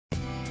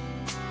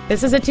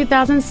This is a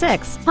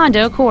 2006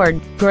 Honda Accord.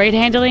 Great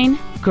handling,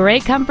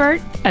 great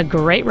comfort, a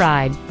great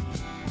ride.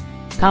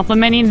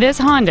 Complementing this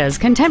Honda's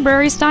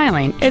contemporary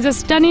styling is a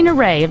stunning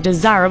array of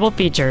desirable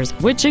features,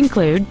 which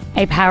include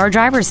a power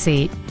driver's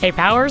seat, a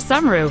power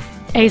sunroof,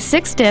 a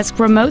 6-disc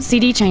remote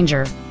CD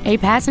changer, a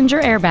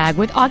passenger airbag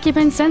with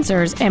occupant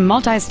sensors and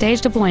multi-stage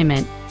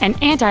deployment, an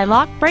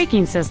anti-lock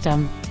braking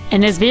system,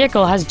 and this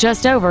vehicle has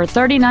just over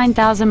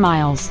 39,000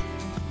 miles.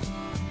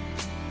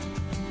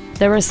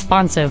 The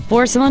responsive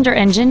 4-cylinder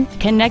engine,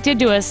 connected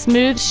to a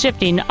smooth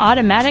shifting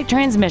automatic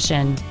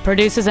transmission,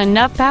 produces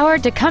enough power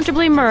to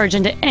comfortably merge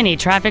into any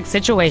traffic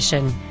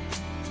situation.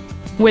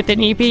 With an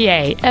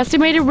EPA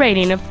estimated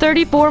rating of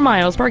 34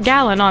 miles per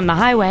gallon on the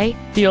highway,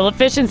 fuel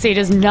efficiency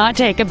does not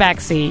take a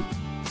backseat.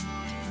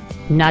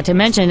 Not to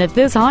mention that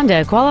this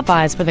Honda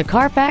qualifies for the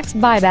Carfax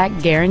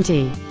buyback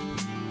guarantee.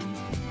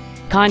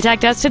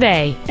 Contact us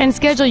today and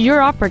schedule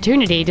your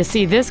opportunity to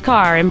see this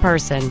car in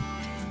person.